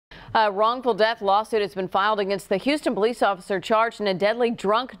A wrongful death lawsuit has been filed against the Houston police officer charged in a deadly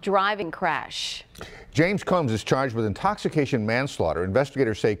drunk driving crash. James Combs is charged with intoxication manslaughter.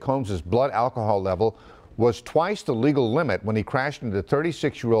 Investigators say Combs' blood alcohol level was twice the legal limit when he crashed into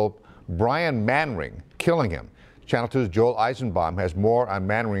 36-year-old Brian Manring, killing him. Channel 2's Joel Eisenbaum has more on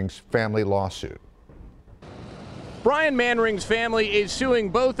Manring's family lawsuit. Brian Manring's family is suing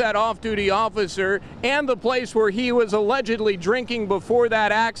both that off-duty officer and the place where he was allegedly drinking before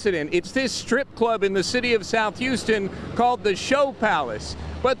that accident. It's this strip club in the city of South Houston called the Show Palace.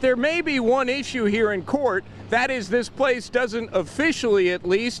 But there may be one issue here in court. That is, this place doesn't officially, at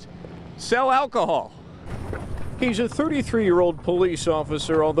least, sell alcohol. He's a 33-year-old police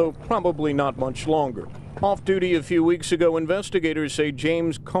officer, although probably not much longer. Off duty a few weeks ago, investigators say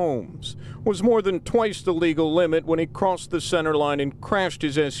James Combs was more than twice the legal limit when he crossed the center line and crashed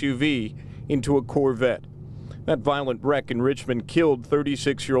his SUV into a Corvette. That violent wreck in Richmond killed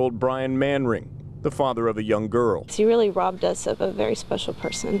 36-year-old Brian Manring, the father of a young girl. He really robbed us of a very special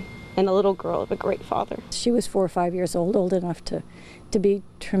person and a little girl of a great father. She was 4 or 5 years old enough to be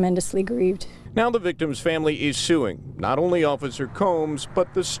tremendously grieved. Now the victim's family is suing not only Officer Combs,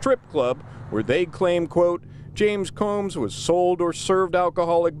 but the strip club where they claim, quote, James Combs was sold or served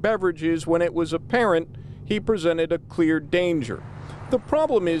alcoholic beverages when it was apparent he presented a clear danger. The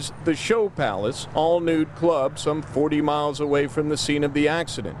problem is the Show Palace, all-nude club some 40 miles away from the scene of the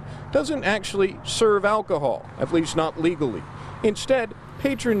accident, doesn't actually serve alcohol, at least not legally. Instead,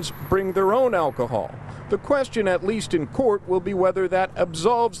 patrons bring their own alcohol. The question, at least in court, will be whether that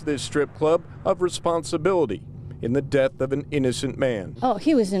absolves this strip club of responsibility in the death of an innocent man. Oh,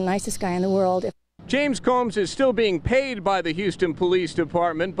 he was the nicest guy in the world. James Combs is still being paid by the Houston Police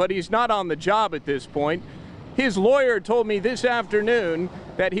Department, but he's not on the job at this point. His lawyer told me this afternoon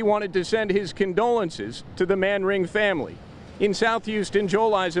that he wanted to send his condolences to the Manring family. In South Houston,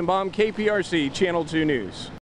 Joel Eisenbaum, KPRC, Channel 2 News.